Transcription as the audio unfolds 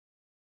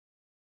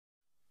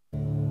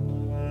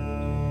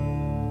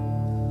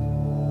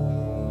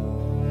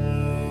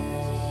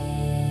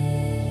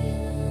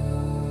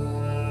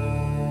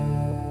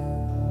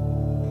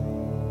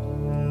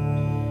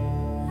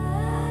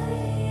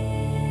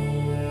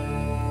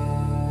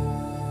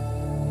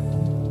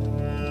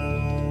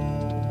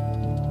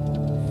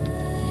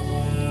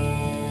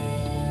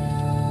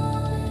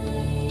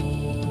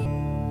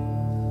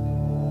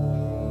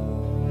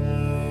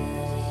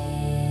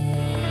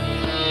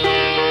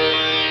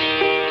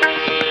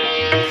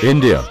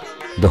India,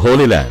 the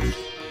Holy Land,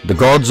 the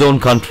God's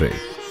own country,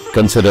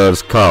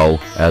 considers cow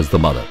as the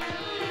mother.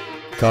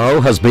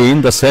 Cow has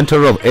been the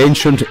center of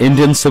ancient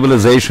Indian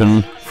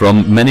civilization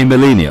from many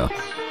millennia,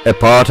 a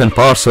part and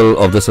parcel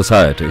of the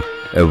society,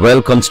 a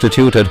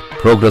well-constituted,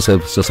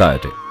 progressive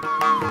society.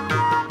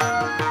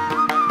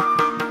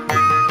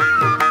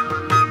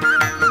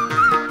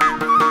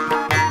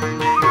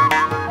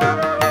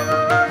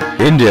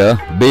 India,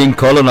 being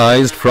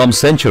colonized from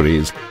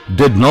centuries,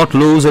 did not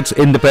lose its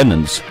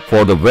independence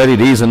for the very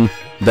reason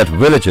that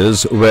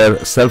villages were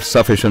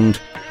self-sufficient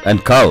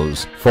and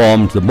cows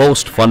formed the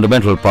most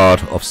fundamental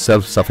part of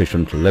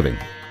self-sufficient living.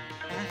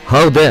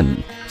 How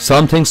then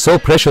something so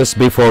precious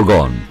be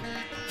foregone,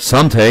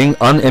 something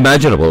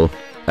unimaginable,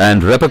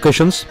 and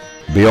repercussions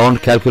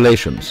beyond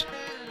calculations?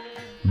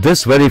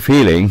 This very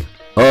feeling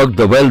irked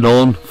the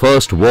well-known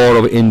First War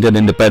of Indian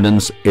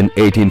Independence in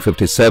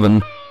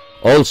 1857,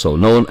 also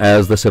known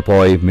as the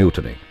Sepoy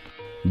Mutiny.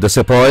 The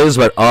Sepoys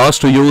were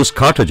asked to use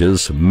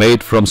cartridges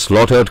made from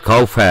slaughtered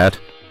cow fat,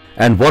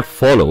 and what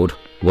followed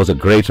was a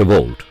great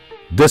revolt.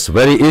 This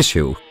very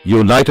issue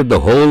united the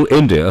whole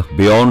India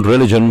beyond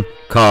religion,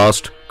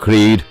 caste,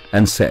 creed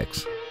and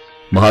sex.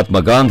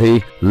 Mahatma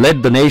Gandhi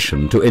led the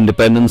nation to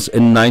independence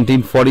in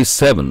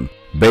 1947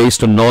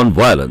 based on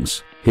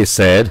non-violence. He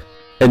said,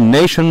 "A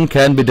nation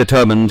can be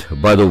determined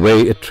by the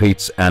way it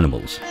treats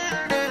animals."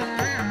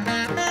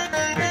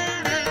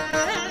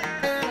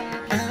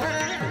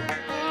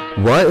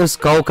 Why is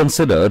cow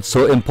considered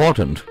so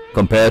important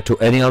compared to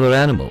any other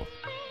animal?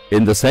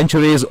 In the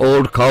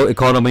centuries-old cow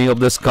economy of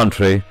this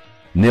country,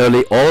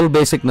 nearly all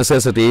basic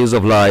necessities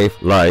of life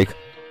like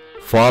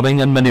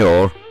farming and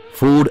manure,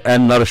 food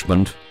and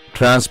nourishment,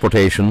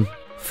 transportation,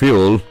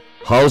 fuel,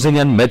 housing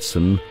and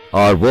medicine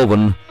are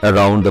woven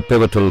around the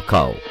pivotal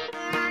cow.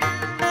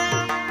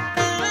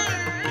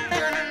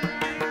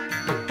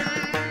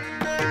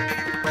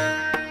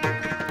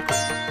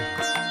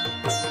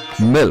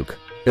 Milk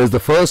is the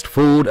first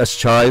food a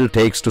child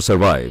takes to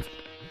survive.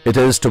 It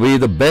is to be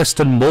the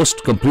best and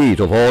most complete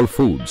of all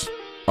foods,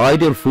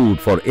 ideal food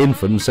for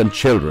infants and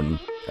children,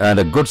 and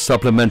a good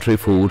supplementary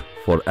food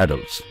for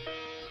adults.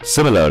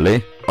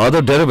 Similarly,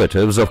 other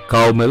derivatives of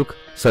cow milk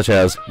such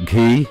as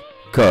ghee,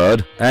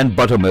 curd and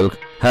buttermilk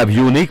have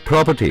unique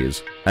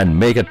properties and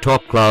make a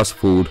top-class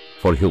food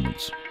for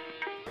humans.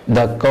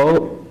 The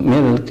cow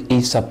milk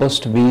is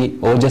supposed to be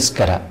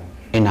Ojaskara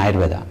in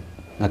Ayurveda.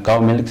 The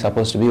cow milk is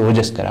supposed to be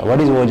Ojaskara. What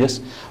is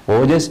Ojas?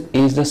 Ojas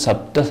is the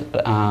Sapta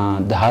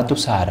Dhatu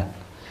Sara.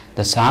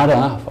 The Sara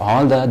of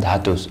all the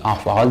Dhatus,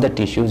 of all the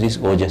tissues is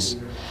Ojas.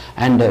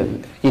 And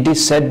it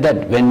is said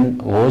that when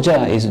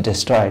Oja is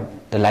destroyed,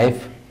 the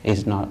life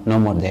is no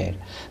more there.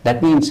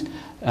 That means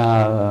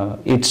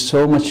it's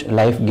so much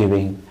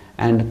life-giving,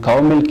 and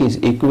cow milk is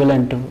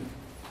equivalent to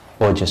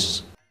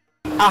Ojas.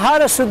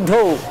 Ahara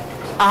Shuddho.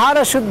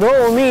 Ahara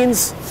Shuddho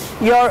means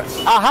your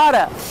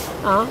ahara,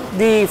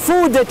 the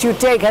food that you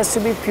take has to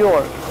be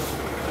pure.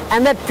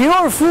 And that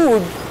pure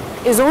food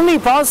is only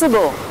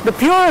possible, the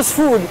purest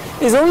food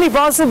is only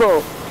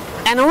possible,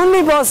 and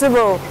only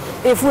possible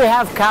if we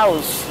have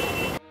cows.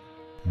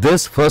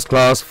 This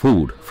first-class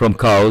food from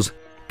cows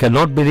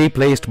cannot be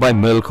replaced by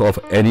milk of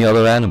any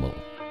other animal.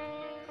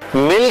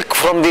 Milk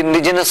from the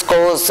indigenous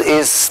cows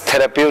is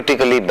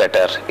therapeutically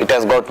better. It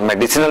has got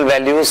medicinal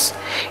values.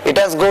 It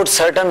has got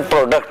certain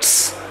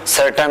products,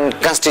 certain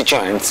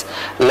constituents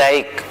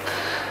like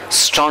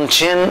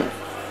strontium,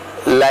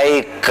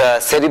 like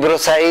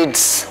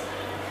cerebrosides,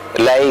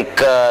 like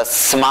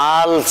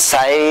small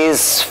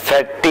size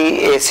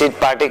fatty acid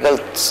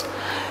particles,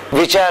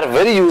 which are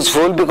very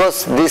useful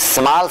because the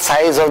small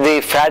size of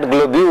the fat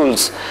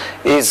globules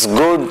is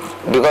good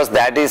because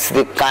that is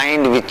the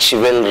kind which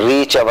will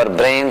reach our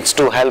brains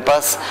to help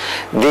us.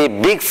 The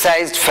big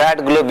sized fat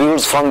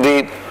globules from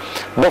the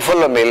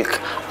buffalo milk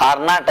are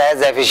not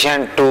as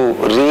efficient to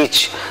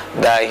reach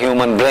the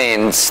human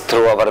brains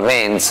through our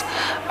veins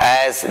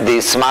as the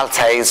small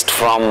sized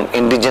from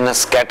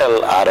indigenous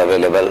cattle are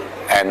available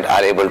and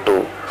are able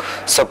to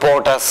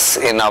support us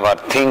in our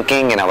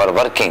thinking, in our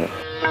working.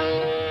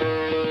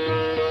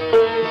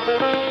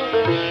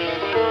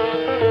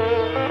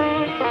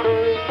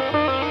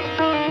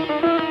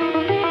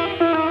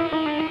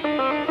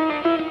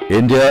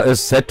 India is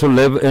said to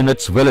live in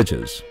its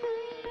villages.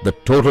 The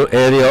total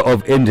area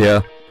of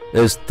India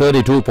is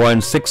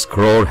 32.6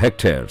 crore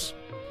hectares.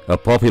 A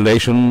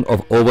population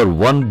of over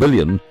 1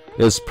 billion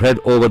is spread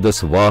over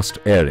this vast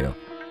area.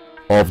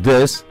 Of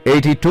this,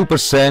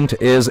 82%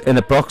 is in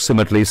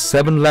approximately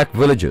 7 lakh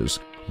villages,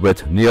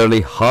 with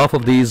nearly half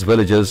of these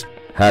villages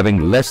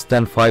having less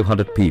than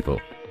 500 people.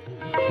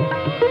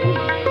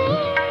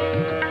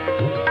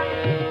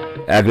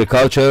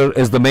 Agriculture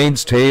is the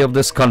mainstay of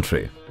this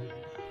country.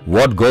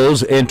 What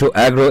goes into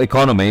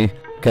agroeconomy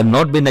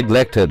cannot be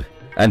neglected,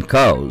 and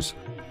cows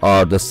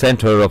are the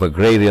center of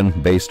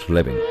agrarian-based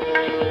living.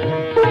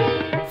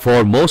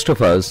 For most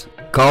of us,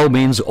 cow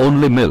means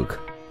only milk,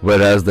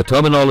 whereas the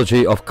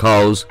terminology of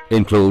cows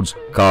includes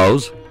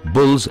cows,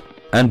 bulls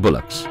and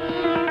bullocks.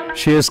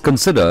 She is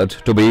considered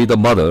to be the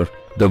mother,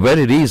 the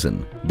very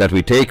reason that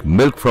we take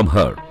milk from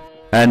her,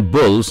 and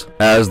bulls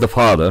as the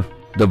father,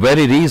 the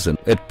very reason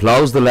it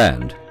plows the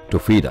land to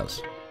feed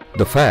us.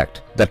 The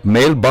fact that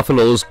male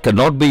buffaloes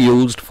cannot be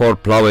used for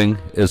plowing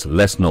is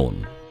less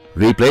known.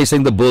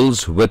 Replacing the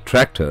bulls with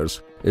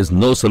tractors is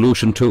no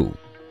solution too.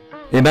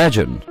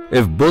 Imagine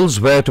if bulls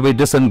were to be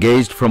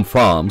disengaged from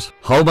farms,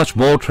 how much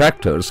more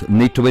tractors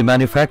need to be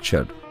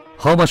manufactured,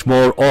 how much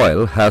more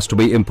oil has to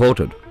be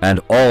imported,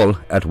 and all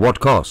at what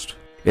cost.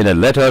 In a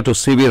letter to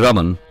C.V.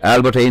 Raman,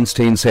 Albert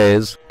Einstein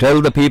says,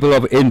 "Tell the people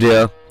of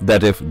India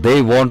that if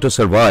they want to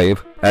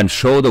survive and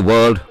show the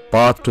world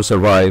path to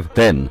survive,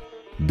 then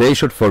they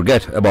should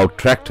forget about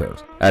tractors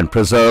and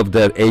preserve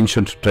their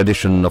ancient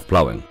tradition of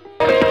plowing."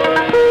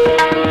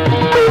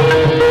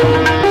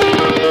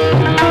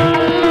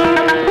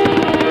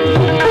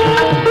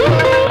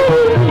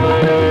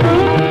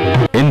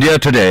 India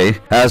today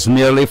has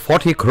nearly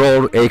 40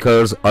 crore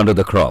acres under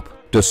the crop.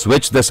 To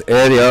switch this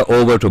area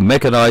over to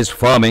mechanized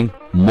farming,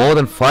 more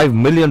than 5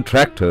 million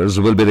tractors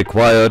will be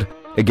required,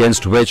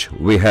 against which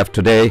we have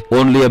today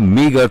only a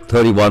meager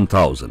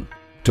 31,000.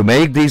 To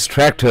make these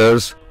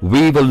tractors,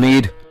 we will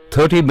need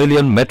 30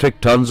 million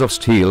metric tons of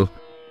steel.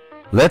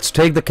 Let's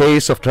take the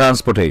case of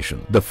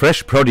transportation. The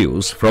fresh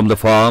produce from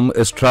the farm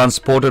is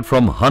transported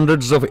from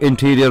hundreds of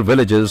interior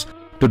villages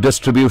to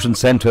distribution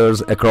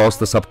centers across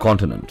the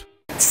subcontinent.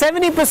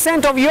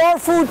 70% of your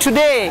food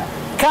today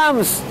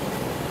comes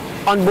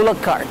on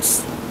bullock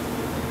carts.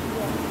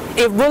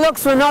 If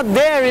bullocks were not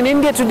there in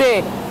India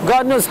today,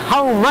 God knows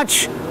how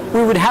much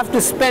we would have to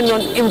spend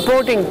on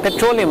importing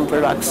petroleum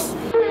products.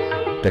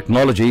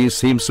 Technology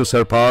seems to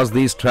surpass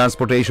these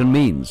transportation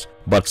means,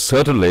 but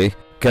certainly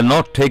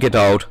cannot take it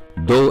out,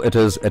 though it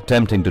is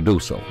attempting to do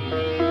so.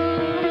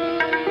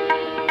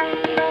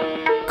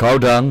 Cow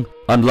dung,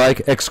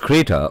 unlike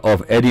excreta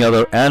of any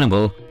other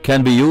animal,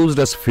 can be used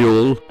as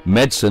fuel,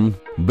 medicine,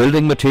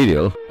 building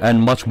material,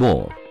 and much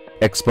more.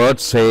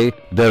 Experts say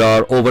there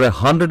are over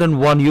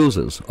 101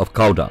 uses of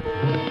cow dung.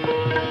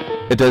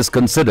 It is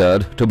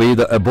considered to be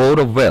the abode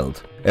of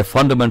wealth, a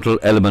fundamental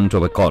element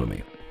of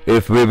economy.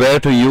 If we were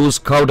to use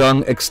cow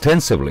dung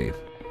extensively,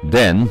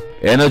 then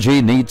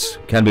energy needs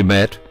can be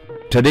met,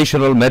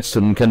 traditional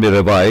medicine can be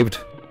revived,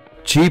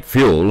 cheap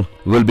fuel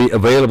will be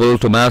available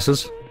to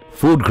masses,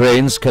 food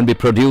grains can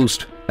be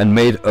produced and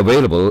made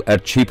available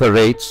at cheaper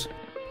rates,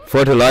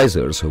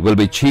 fertilizers will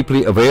be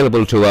cheaply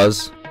available to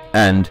us,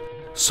 and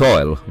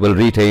soil will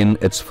retain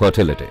its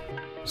fertility.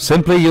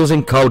 Simply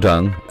using cow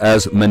dung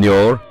as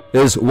manure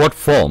is what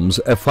forms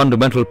a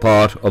fundamental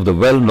part of the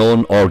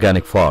well-known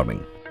organic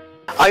farming.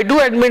 I do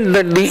admit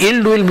that the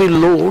yield will be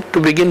low to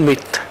begin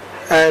with,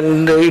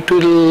 and it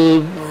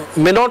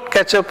may not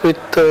catch up with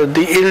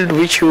the yield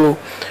which you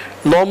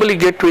normally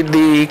get with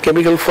the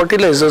chemical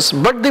fertilizers,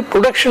 but the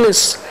production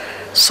is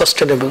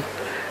sustainable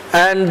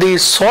and the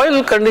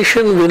soil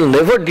condition will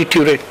never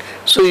deteriorate.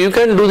 So you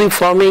can do the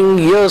farming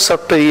years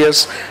after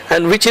years,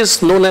 and which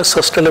is known as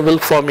sustainable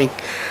farming.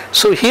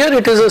 So here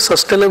it is a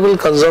sustainable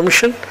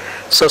consumption,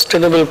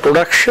 sustainable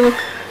production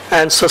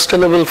and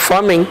sustainable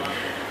farming.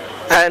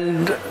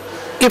 And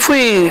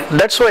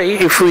that's why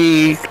if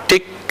we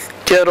take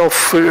care of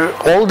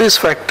all these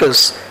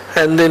factors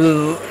and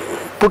then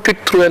put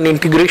it through an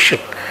integration,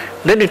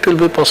 then it will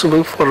be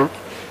possible for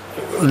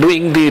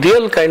doing the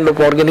real kind of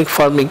organic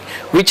farming,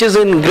 which is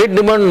in great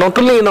demand not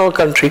only in our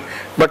country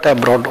but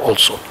abroad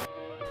also.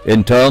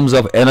 In terms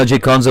of energy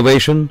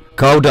conservation,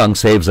 cow dung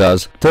saves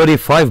us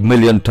 35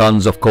 million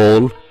tons of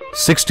coal,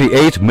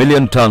 68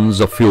 million tons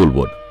of fuel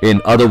wood. In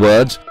other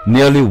words,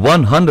 nearly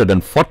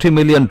 140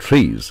 million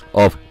trees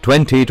of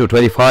 20 to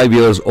 25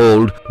 years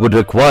old would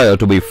require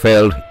to be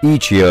felled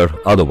each year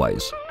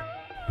otherwise.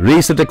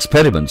 Recent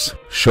experiments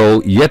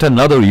show yet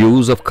another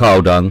use of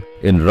cow dung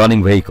in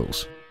running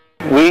vehicles.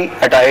 We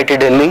at IIT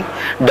Delhi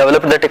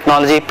developed the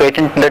technology,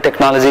 patented the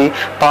technology.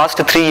 Past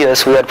 3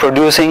 years we are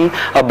producing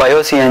a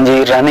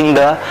bio-CNG running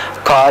the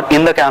car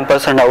in the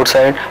campus and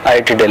outside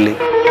IIT Delhi.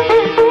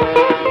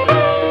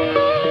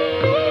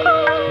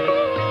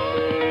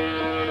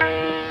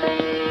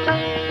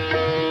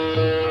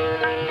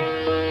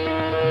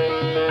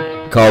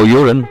 Cow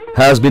urine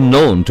has been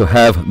known to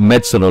have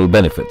medicinal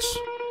benefits.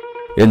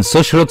 In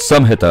Sushruta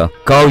Samhita,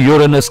 cow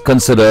urine is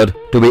considered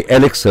to be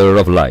elixir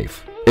of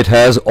life. It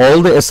has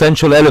all the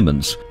essential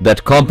elements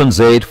that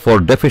compensate for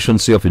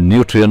deficiency of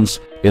nutrients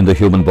in the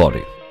human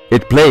body.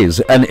 It plays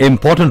an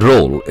important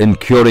role in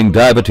curing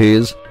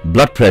diabetes,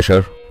 blood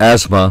pressure,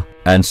 asthma,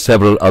 and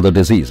several other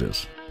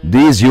diseases.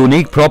 These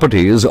unique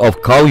properties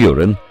of cow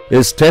urine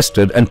is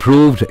tested and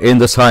proved in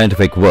the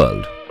scientific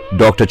world.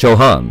 Dr.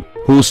 Chauhan,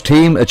 whose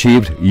team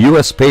achieved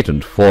US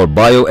patent for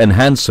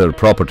bioenhancer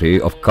property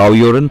of cow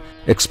urine,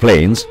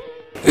 explains,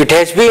 "It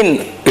has been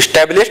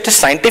established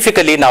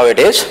scientifically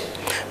nowadays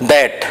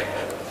that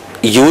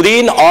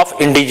urine of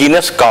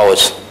indigenous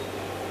cows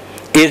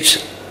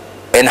is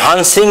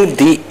enhancing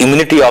the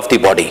immunity of the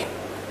body,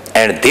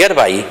 and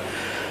thereby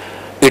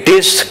it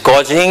is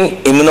causing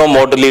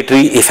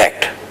immunomodulatory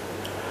effect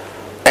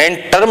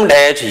and termed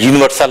as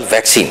universal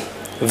vaccine.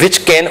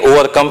 which can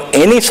overcome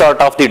any sort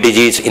of the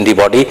disease in the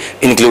body,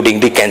 including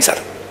the cancer.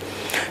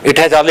 It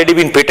has already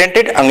been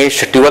patented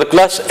against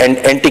tuberculosis and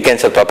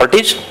anti-cancer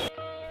properties.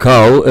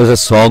 Cow is a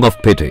song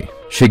of pity.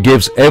 She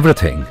gives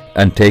everything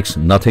and takes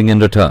nothing in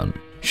return.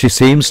 She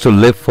seems to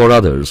live for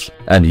others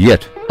and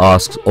yet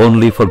asks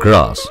only for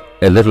grass,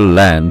 a little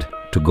land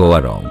to go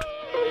around.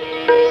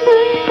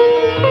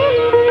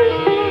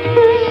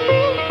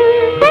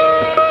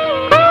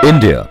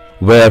 India,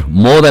 where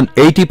more than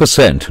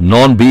 80%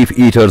 non-beef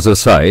eaters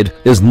reside,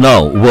 is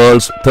now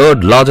world's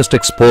third largest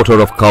exporter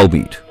of cow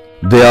meat.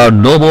 They are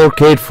no more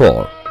cared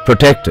for,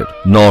 protected,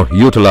 nor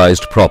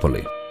utilized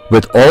properly.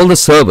 With all the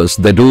service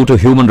they do to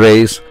human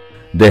race,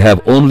 they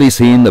have only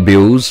seen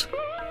abuse,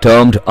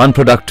 termed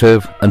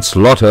unproductive and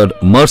slaughtered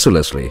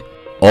mercilessly,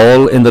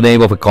 all in the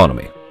name of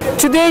economy.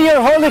 Today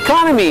your whole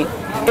economy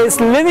is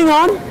living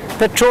on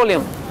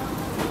petroleum.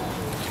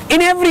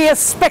 In every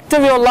aspect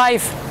of your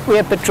life we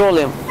have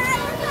petroleum.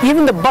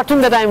 Even the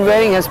button that I'm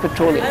wearing has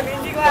petroleum.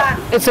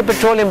 It's a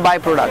petroleum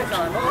byproduct.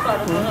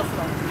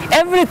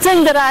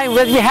 Everything that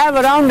we have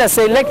around us,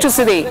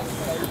 electricity,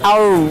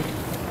 our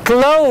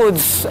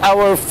clothes,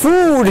 our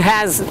food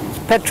has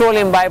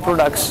petroleum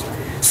byproducts.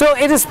 So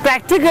it is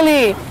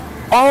practically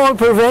all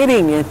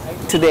pervading it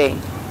today.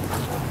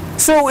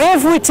 So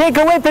if we take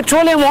away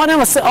petroleum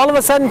all of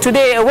a sudden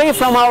today away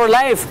from our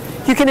life,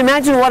 you can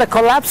imagine what a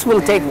collapse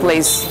will take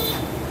place.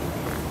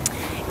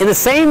 In the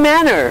same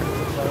manner,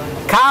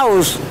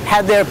 cows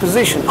have their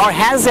position or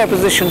has their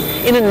position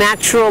in a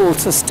natural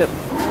system.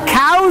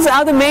 Cows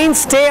are the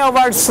mainstay of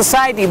our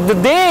society. The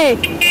day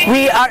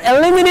we are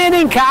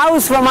eliminating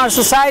cows from our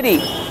society,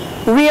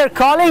 we are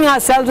calling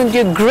ourselves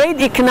into a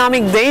great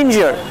economic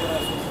danger,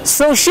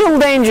 social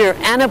danger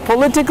and a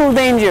political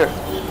danger,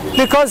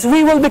 because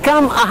we will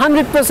become a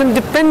 100%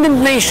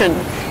 dependent nation.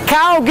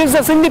 Cow gives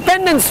us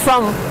independence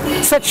from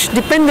such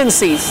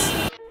dependencies.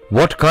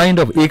 What kind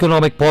of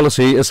economic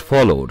policy is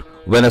followed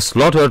when a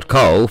slaughtered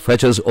cow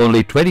fetches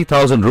only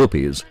 20,000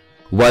 rupees,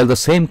 while the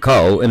same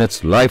cow in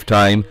its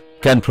lifetime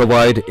can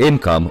provide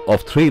income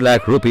of 3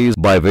 lakh rupees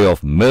by way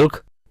of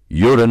milk,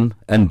 urine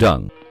and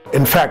dung?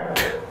 In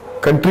fact,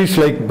 countries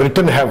like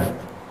Britain have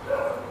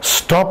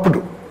stopped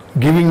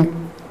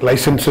giving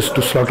licenses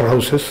to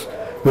slaughterhouses,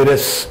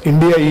 whereas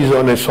India is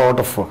on a sort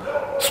of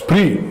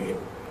spree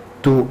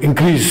to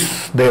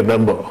increase their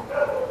number,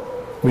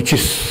 which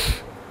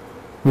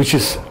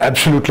is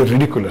absolutely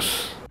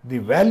ridiculous. The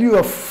value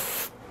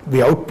of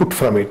the output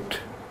from it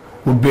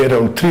would be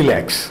around 3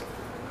 lakhs,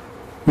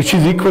 which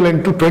is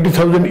equivalent to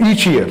 20,000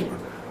 each year.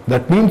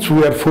 That means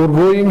we are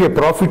foregoing a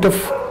profit of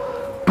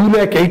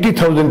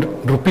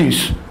 2,80,000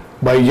 rupees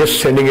by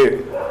just sending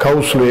a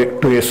cows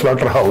to a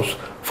slaughterhouse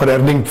for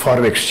earning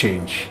foreign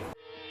exchange.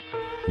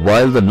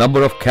 While the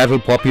number of cattle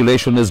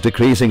population is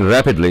decreasing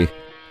rapidly,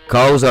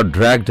 cows are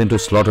dragged into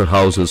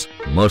slaughterhouses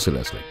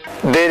mercilessly.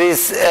 There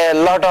is a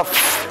lot of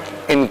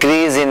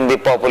increase in the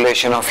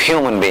population of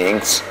human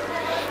beings,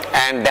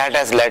 and that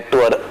has led to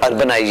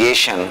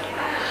urbanization.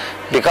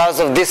 Because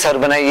of this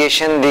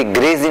urbanization, the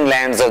grazing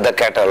lands of the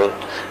cattle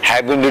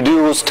have been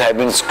reduced, have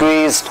been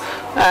squeezed,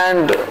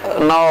 and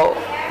now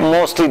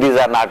mostly these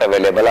are not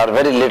available, or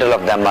very little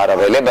of them are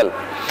available.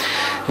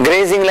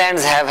 Grazing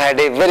lands have had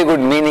a very good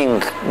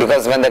meaning,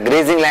 because when the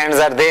grazing lands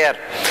are there,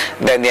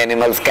 then the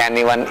animals can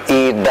even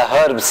eat the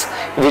herbs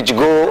which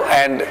go,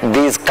 and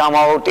these come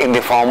out in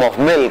the form of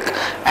milk,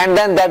 and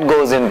then that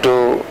goes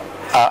into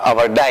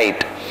our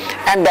diet,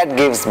 and that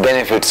gives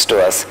benefits to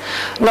us.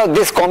 Now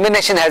this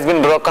combination has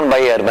been broken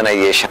by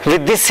urbanization.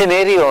 With this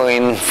scenario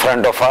in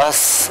front of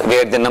us,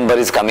 where the number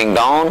is coming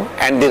down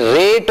and the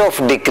rate of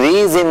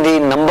decrease in the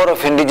number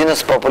of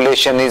indigenous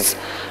population is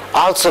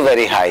also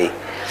very high.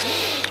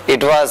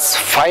 It was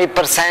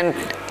 5%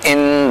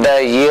 in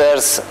the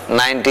years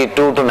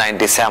 92 to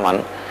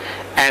 97,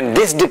 and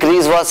this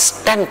decrease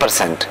was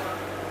 10%.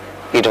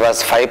 It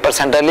was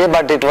 5% earlier,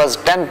 but it was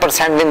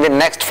 10% in the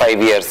next 5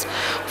 years,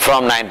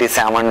 from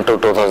 97 to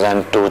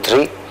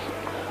 2002-03.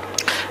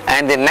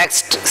 And the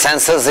next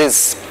census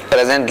is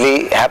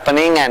presently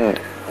happening, and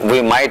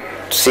we might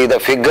see the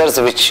figures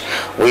which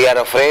we are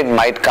afraid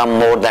might come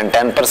more than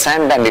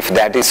 10%, and if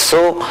that is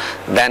so,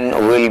 then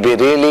we will be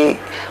really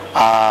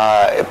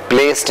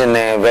placed in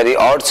a very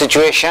odd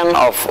situation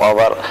of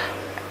our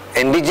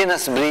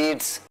indigenous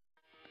breeds.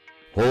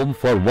 Home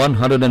for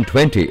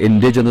 120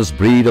 indigenous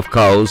breed of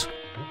cows,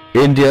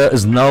 India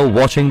is now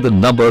watching the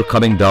number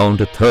coming down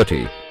to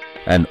 30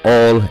 and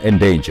all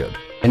endangered.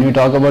 When we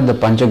talk about the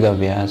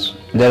Panchagavyas,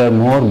 there are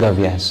more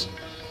Gavyas.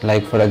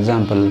 Like for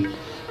example,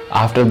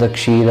 after the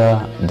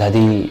Kshira,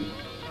 Dadi,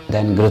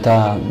 then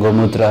Gruta,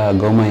 Gomutra,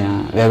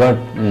 Gomaya, we have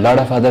got a lot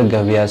of other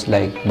Gavyas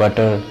like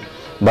butter,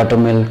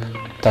 buttermilk,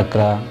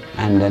 takra,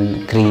 and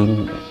then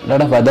cream. A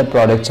lot of other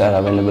products are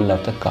available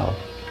of the cow.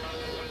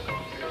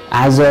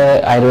 As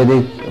a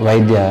Ayurvedic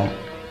Vaidya,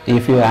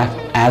 if you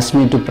ask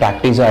me to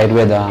practice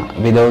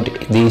Ayurveda without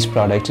these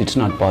products, it's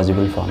not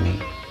possible for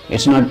me.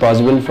 It's not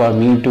possible for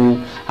me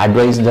to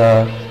advise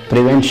the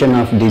prevention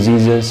of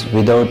diseases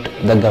without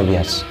the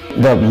Gavyas.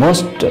 The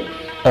most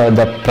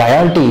the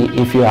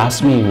priority, if you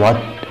ask me what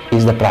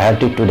is the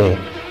priority today,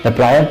 the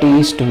priority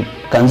is to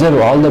conserve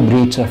all the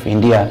breeds of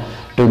India,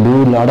 to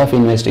do a lot of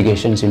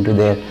investigations into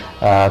their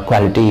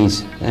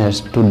qualities,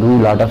 to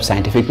do a lot of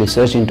scientific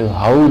research into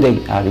how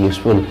they are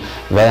useful,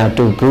 where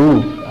to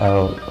prove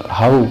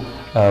how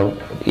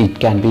it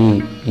can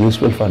be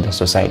useful for the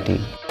society.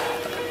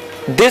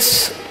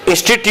 This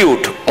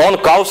institute on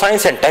cow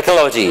science and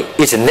technology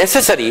is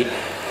necessary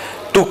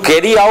to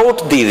carry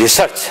out the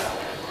research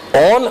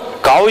on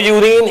cow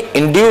urine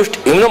induced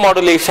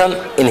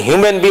immunomodulation in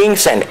human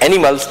beings and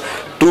animals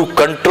to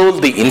control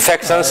the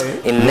infections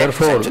in next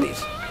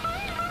centuries.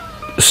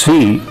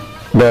 See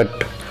that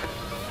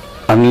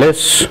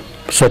unless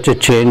such a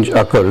change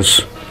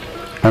occurs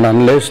and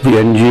unless the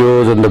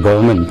NGOs and the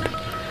government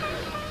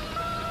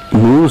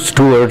moves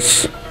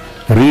towards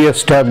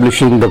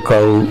re-establishing the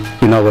cow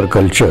in our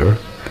culture,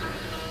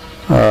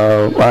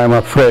 I am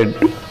afraid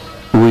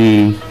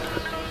we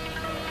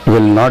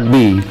will not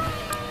be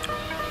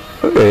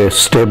a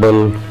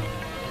stable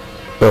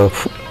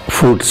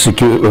food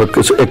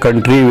security, a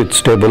country with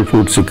stable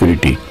food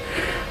security.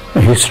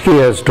 History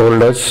has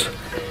told us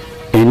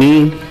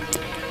any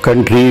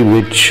country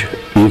which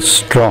is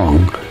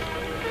strong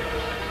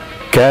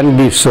can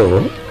be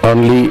so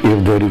only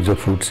if there is a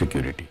food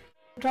security.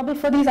 Trouble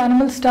for these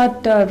animals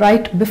start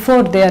right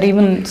before they are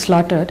even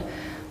slaughtered.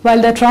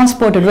 While they're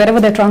transported, wherever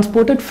they're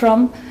transported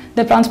from,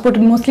 they're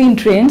transported mostly in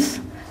trains.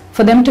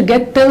 For them to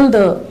get till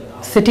the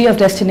city of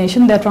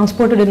destination, they're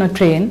transported in a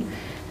train.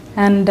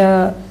 And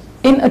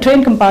in a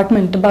train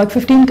compartment, about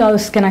 15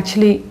 cows can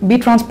actually be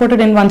transported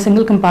in one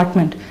single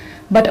compartment.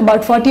 But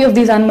about 40 of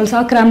these animals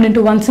are crammed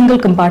into one single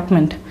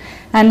compartment.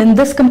 And in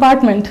this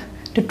compartment,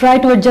 to try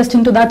to adjust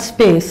into that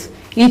space,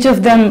 each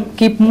of them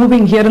keep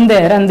moving here and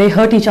there, and they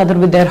hurt each other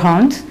with their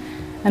horns.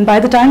 And by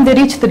the time they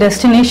reach the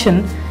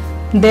destination,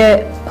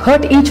 they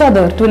hurt each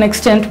other to an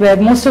extent where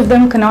most of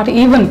them cannot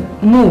even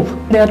move.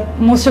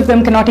 Most of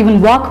them cannot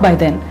even walk by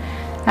then.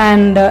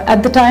 And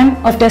at the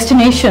time of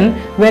destination,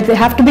 where they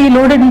have to be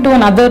loaded into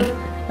another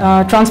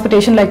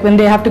transportation, like when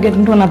they have to get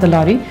into another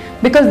lorry,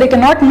 because they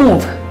cannot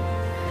move,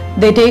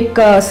 they take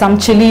some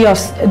chili, or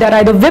they're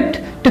either whipped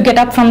to get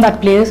up from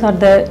that place, or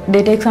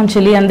they take some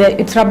chili and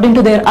it's rubbed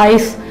into their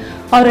eyes,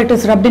 or it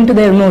is rubbed into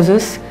their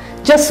noses,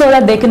 just so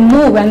that they can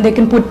move and they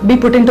can be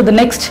put into the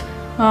next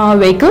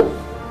vehicle,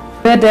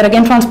 where they're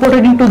again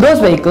transported into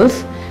those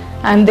vehicles,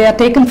 and they are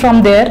taken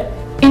from there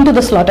into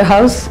the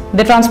slaughterhouse.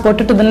 They're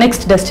transported to the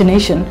next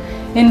destination,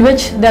 in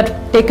which they're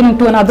taken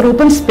to another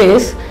open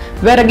space,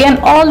 where again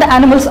all the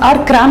animals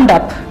are crammed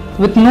up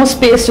with no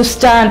space to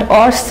stand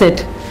or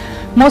sit.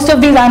 Most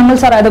of these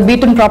animals are either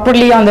beaten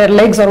properly on their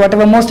legs or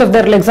whatever. Most of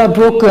their legs are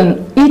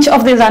broken. Each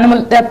of these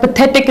animals, they're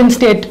pathetic in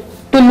state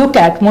to look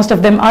at. Most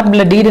of them are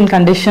bloodied in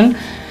condition.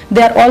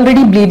 They are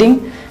already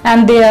bleeding,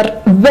 and they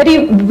are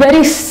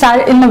very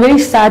sad, in a very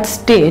sad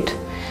state.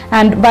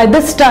 And by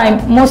this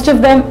time, most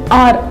of them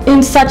are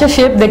in such a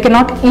shape they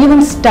cannot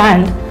even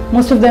stand.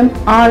 Most of them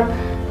are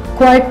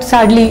quite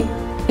sadly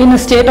in a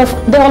state of,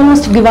 they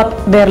almost give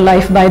up their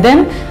life by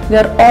then. They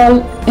are all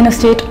in a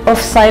state of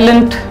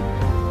silent,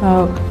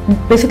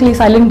 basically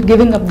silent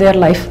giving up their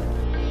life.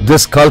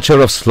 This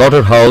culture of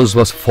slaughterhouse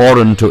was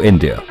foreign to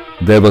India.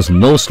 There was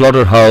no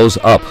slaughterhouse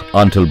up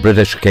until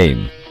British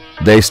came.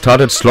 They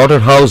started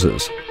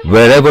slaughterhouses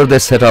wherever they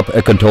set up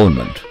a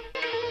cantonment.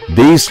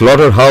 These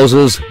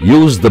slaughterhouses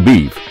used the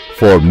beef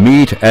for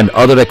meat and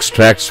other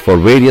extracts for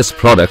various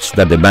products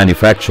that they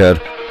manufacture,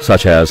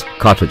 such as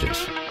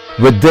cartridges.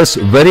 With this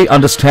very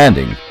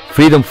understanding,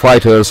 freedom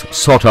fighters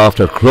sought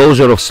after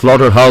closure of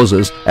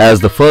slaughterhouses as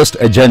the first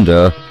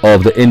agenda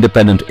of the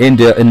independent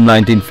India in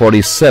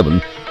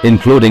 1947,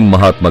 including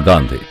Mahatma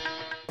Gandhi.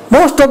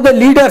 Most of the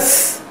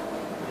leaders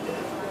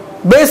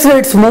based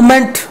its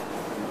movement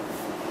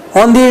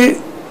on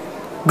the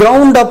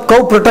ground of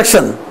cow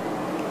protection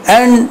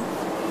and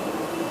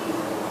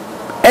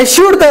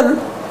assured the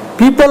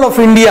people of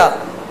India,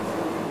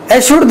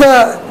 assured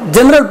the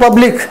general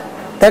public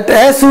that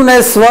as soon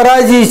as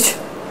Swaraj is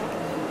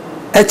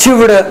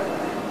achieved,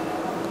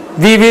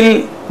 we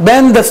will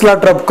ban the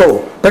slaughter of cow.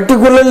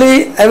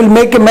 Particularly, I will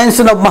make a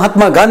mention of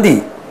Mahatma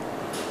Gandhi,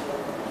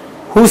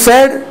 who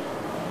said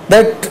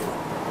that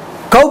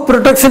cow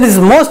protection is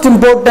most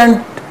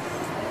important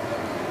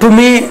to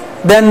me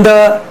than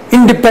the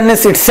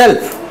independence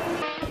itself.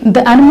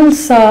 The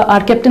animals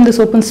are kept in this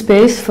open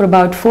space for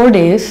about 4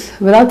 days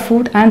without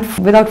food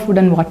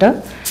and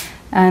water,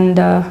 and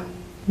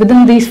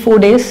within these 4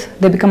 days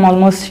they become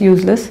almost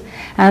useless.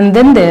 And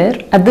then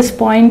at this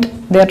point,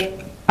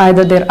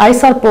 either their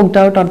eyes are poked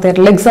out or their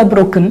legs are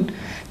broken,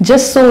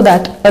 just so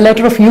that a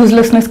letter of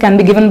uselessness can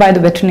be given by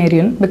the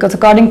veterinarian, because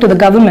according to the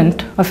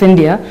government of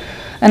India,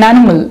 an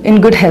animal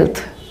in good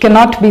health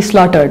cannot be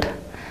slaughtered.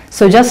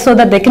 So just so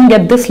that they can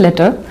get this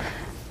letter,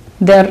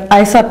 their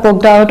eyes are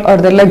poked out or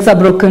their legs are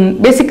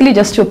broken, basically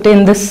just to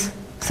obtain this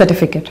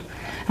certificate.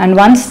 And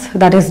once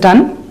that is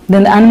done,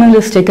 then the animal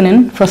is taken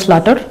in for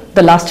slaughter,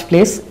 the last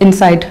place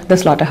inside the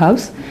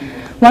slaughterhouse.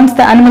 Once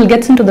the animal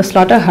gets into the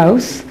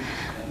slaughterhouse,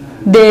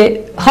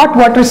 hot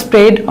water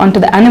sprayed onto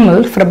the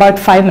animal for about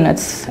 5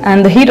 minutes,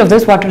 and the heat of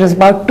this water is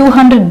about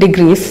 200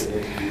 degrees.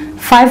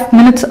 5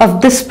 minutes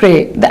of this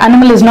spray, the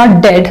animal is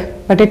not dead,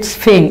 but it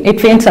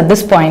faints at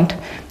this point.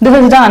 This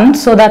is done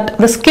so that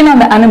the skin on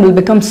the animal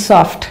becomes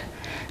soft,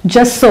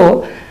 just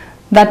so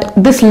that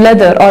this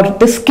leather or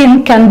this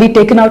skin can be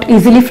taken out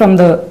easily from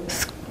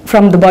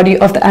the body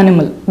of the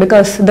animal,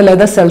 because the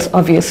leather sells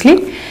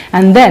obviously.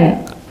 And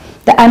then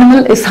the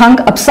animal is hung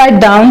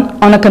upside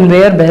down on a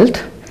conveyor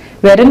belt,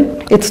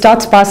 wherein it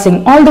starts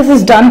passing. All this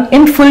is done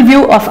in full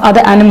view of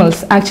other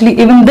animals. Actually,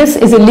 even this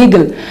is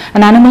illegal.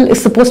 An animal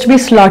is supposed to be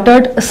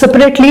slaughtered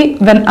separately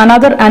when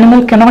another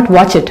animal cannot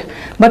watch it.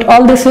 But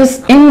all this is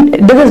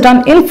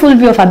done in full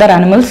view of other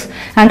animals,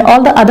 and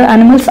all the other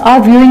animals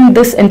are viewing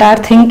this entire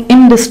thing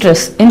in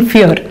distress, in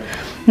fear.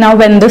 Now,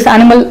 when this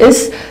animal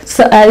is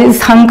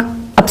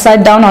hung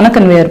upside down on a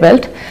conveyor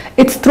belt,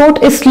 its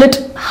throat is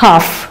slit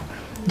half,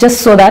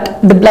 just so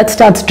that the blood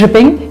starts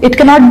dripping. It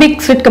cannot be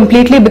slit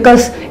completely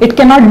because it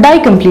cannot die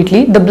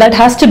completely. The blood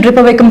has to drip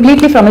away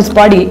completely from its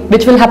body,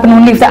 which will happen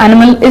only if the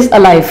animal is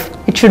alive.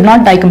 It should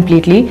not die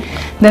completely.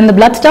 Then the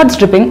blood starts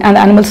dripping and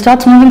the animal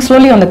starts moving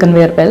slowly on the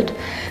conveyor belt.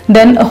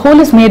 Then a hole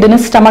is made in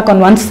its stomach on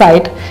one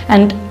side,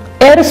 and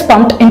air is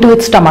pumped into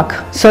its stomach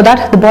so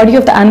that the body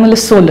of the animal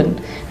is swollen.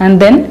 And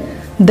then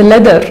the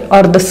leather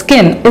or the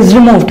skin is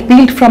removed,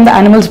 peeled from the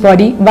animal's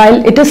body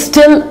while it is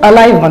still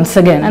alive once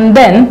again. And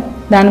then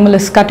the animal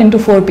is cut into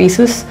 4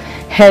 pieces: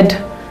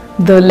 head,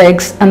 the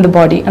legs and the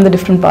body and the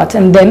different parts.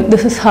 And then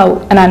this is how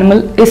an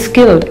animal is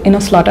killed in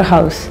a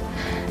slaughterhouse.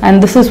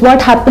 And this is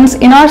what happens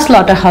in our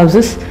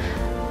slaughterhouses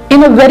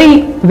in a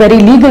very, very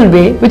legal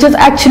way, which is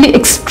actually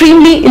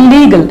extremely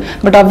illegal.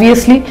 But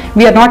obviously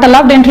we are not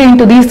allowed entry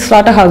into these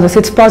slaughterhouses.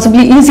 It's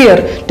possibly easier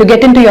to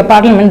get into your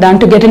parliament than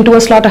to get into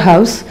a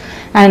slaughterhouse.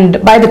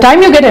 And by the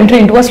time you get entry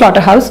into a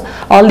slaughterhouse,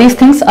 all these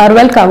things are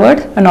well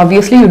covered, and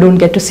obviously you don't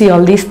get to see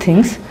all these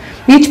things.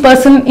 Each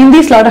person in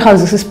these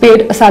slaughterhouses is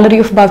paid a salary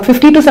of about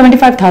 50 to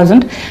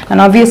 75,000, and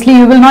obviously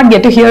you will not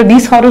get to hear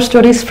these horror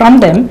stories from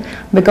them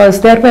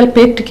because they are well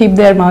paid to keep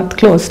their mouth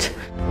closed.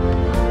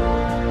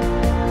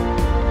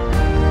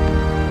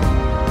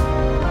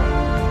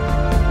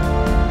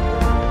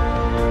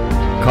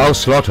 Cow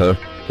slaughter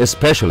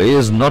especially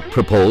is not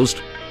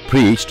proposed,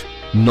 preached,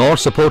 nor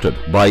supported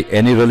by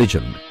any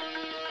religion.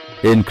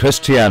 In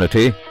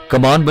Christianity,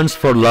 commandments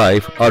for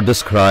life are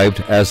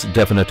described as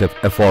definitive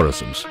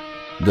aphorisms.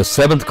 The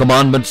 7th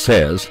commandment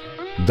says,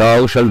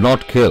 "Thou shalt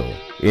not kill,"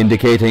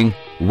 indicating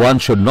one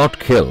should not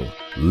kill,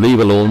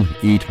 leave alone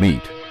eat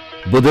meat.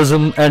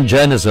 Buddhism and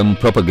Jainism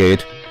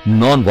propagate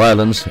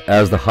non-violence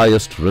as the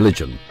highest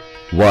religion,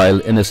 while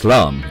in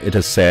Islam it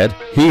is said,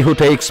 "He who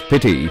takes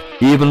pity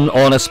even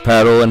on a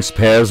sparrow and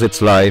spares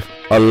its life,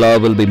 Allah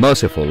will be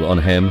merciful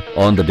on him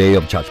on the day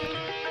of judgment."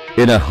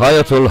 In a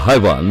Hayatul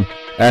Haywan,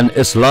 an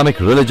Islamic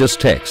religious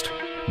text,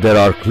 there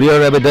are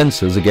clear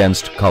evidences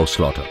against cow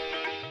slaughter.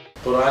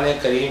 Quran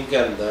करीम के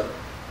अंदर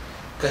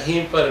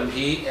कहीं पर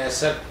भी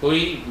ऐसा कोई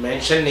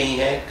mention नहीं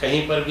है,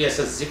 कहीं पर भी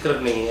ऐसा जिक्र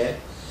नहीं है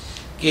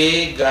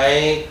कि गाय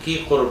की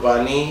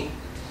कुर्बानी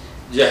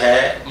जो है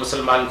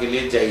मुसलमान के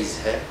लिए जायज़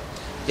है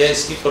या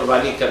इसकी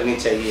कुर्बानी करनी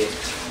चाहिए,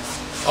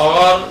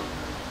 और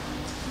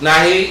ना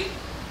ही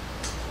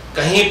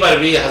कहीं पर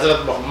भी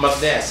हज़रत मोहम्मद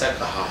ने ऐसा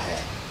कहा है।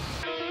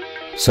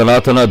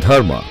 Sanatana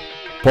Dharma,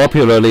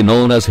 popularly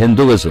known as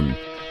Hinduism,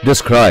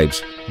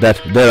 describes that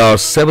there are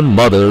 7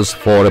 mothers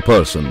for a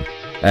person,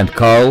 and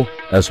cow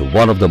as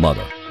one of the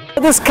mother.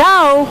 This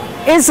cow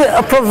is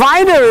a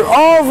provider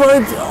of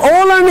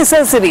all our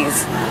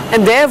necessities,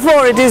 and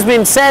therefore it has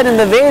been said in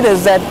the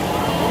Vedas that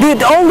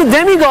all the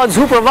demigods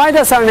who provide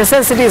us our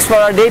necessities for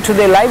our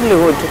day-to-day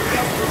livelihood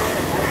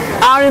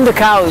are in the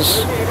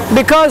cows,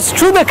 because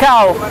through the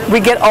cow we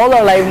get all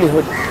our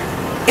livelihood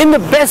in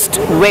the best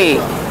way,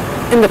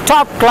 in the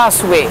top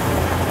class way.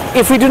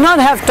 If we do not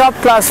have top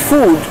class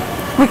food,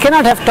 we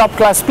cannot have top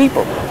class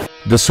people.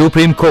 The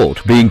Supreme Court,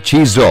 being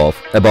cheesed off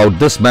about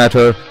this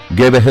matter,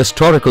 gave a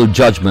historical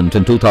judgment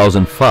in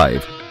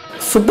 2005.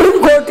 Supreme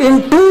Court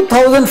in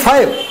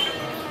 2005,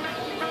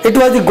 it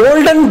was the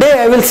golden day,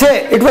 I will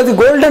say, it was the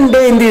golden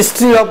day in the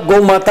history of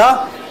Gau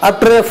Mata.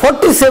 After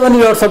 47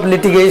 years of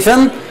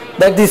litigation,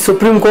 that the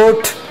Supreme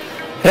Court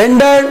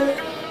rendered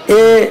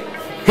a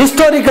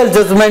historical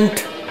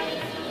judgment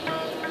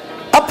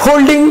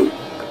upholding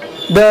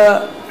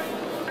the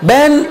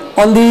ban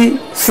on the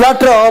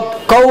slaughter of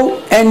cow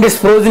and its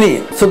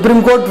progeny.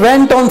 Supreme Court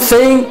went on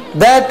saying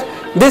that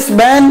this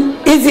ban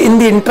is in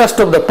the interest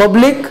of the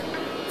public,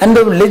 and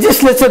the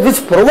legislature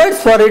which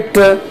provides for it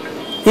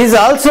is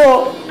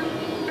also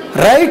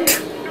right,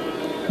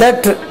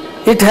 that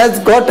it has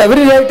got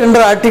every right under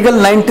Article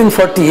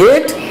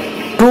 1948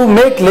 to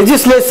make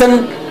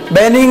legislation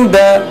banning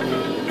the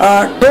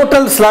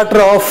total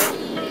slaughter of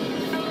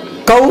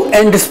cow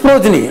and its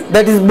progeny,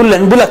 that is bull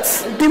and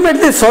bullocks.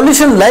 Ultimately, the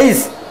solution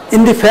lies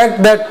in the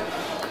fact that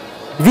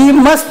we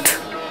must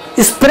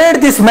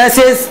spread this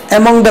message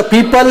among the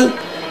people.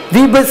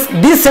 We must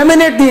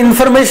disseminate the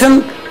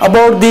information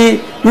about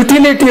the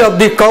utility of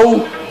the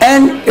cow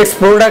and its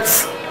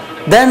products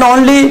then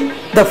only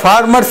the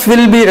farmers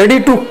will be ready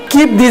to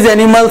keep these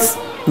animals,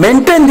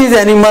 maintain these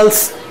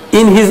animals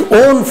in his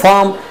own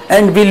farm,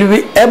 and will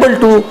be able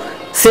to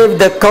save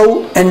the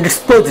cow and its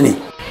progeny.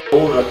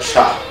 गौ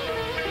रक्षा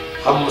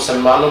हम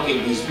मुसलमानों के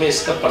बीच में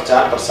इसका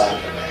प्रचार प्रसार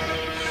कर रहे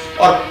हैं।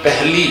 और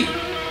पहली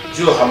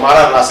जो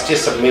हमारा राष्ट्रीय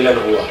सम्मेलन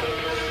हुआ,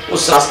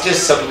 उस राष्ट्रीय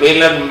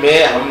सम्मेलन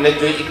में हमने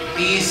जो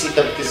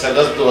 31-31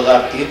 अगस्त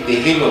 2003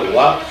 दिल्ली में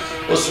हुआ,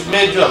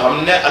 उसमें जो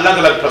हमने अलग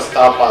अलग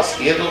प्रस्ताव पास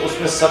किए, तो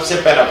उसमें सबसे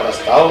पहला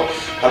प्रस्ताव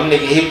हमने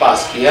यही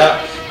पास किया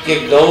कि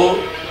गौ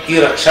की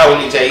रक्षा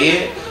होनी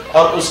चाहिए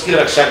और उसकी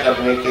रक्षा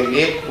करने के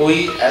लिए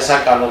कोई ऐसा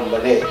कानून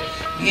बने।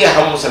 ये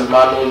हम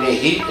मुसलमानों ने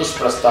ही उस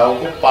प्रस्ताव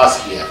को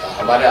पास किया था,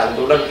 हमारे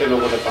आंदोलन के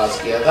लोगों ने पास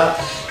किया था।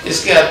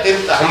 इसके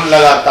अतिरिक्त हम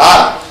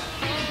लगातार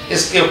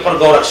इसके ऊपर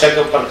गौ रक्षा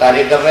के ऊपर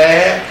कार्य कर रहे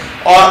हैं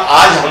और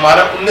आज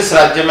हमारा 19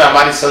 राज्यों में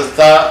हमारी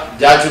संस्था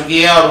जा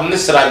चुकी है और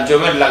 19 राज्यों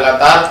में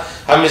लगातार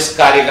हम इस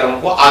कार्यक्रम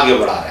को आगे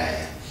बढ़ा रहे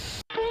हैं।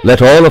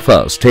 Let all of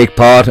us take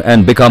part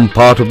and become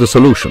part of the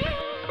solution.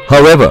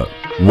 However,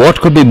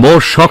 what could be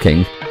more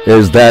shocking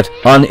is that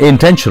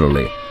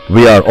unintentionally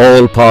we are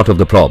all part of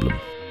the problem.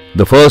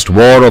 The first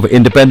war of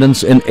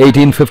independence in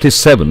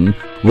 1857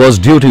 was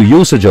due to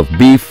usage of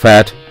beef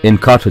fat in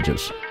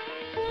cartridges.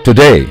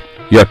 Today,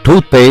 your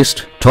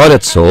toothpaste,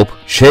 toilet soap,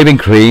 shaving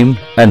cream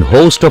and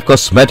host of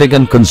cosmetic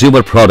and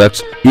consumer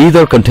products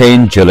either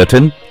contain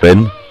gelatin,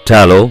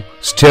 tallow,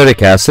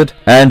 stearic acid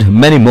and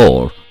many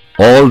more,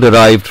 all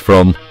derived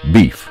from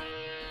beef.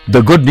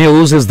 The good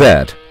news is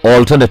that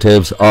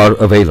alternatives are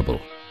available.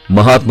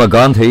 Mahatma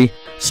Gandhi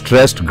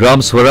stressed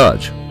Gram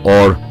Swaraj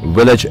or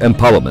village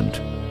empowerment.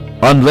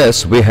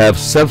 Unless we have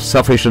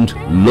self-sufficient,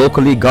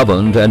 locally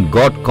governed and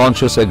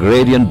God-conscious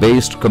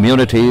agrarian-based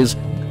communities,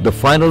 the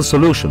final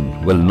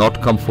solution will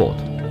not come forth.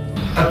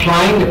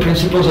 Applying the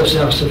principles of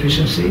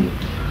self-sufficiency,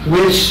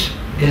 which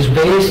is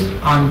based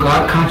on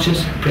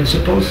God-conscious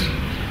principles,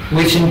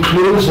 which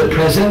includes the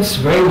presence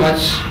very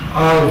much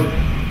of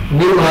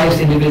realized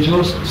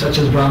individuals such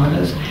as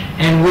Brahmanas,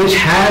 and which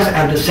has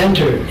at the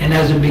center and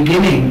as a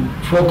beginning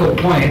focal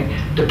point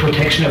the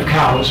protection of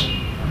cows.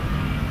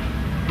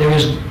 There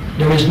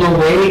is no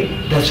way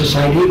that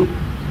society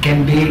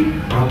can be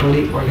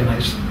properly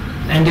organized,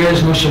 and there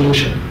is no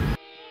solution.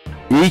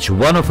 Each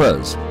one of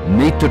us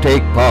need to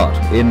take part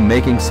in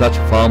making such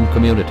farm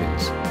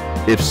communities.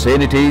 If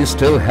sanity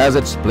still has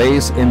its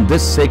place in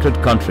this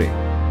sacred country,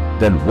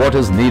 then what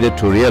is needed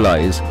to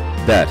realize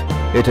that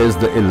it is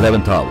the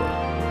 11th hour?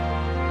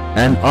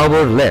 An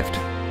hour left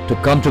to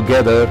come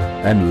together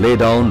and lay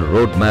down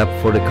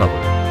roadmap for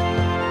recovery.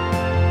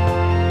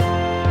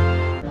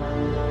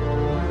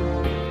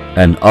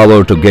 An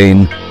hour to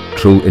gain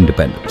true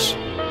independence.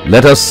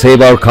 Let us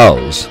save our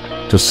cows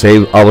to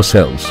save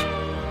ourselves,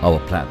 our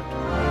planet.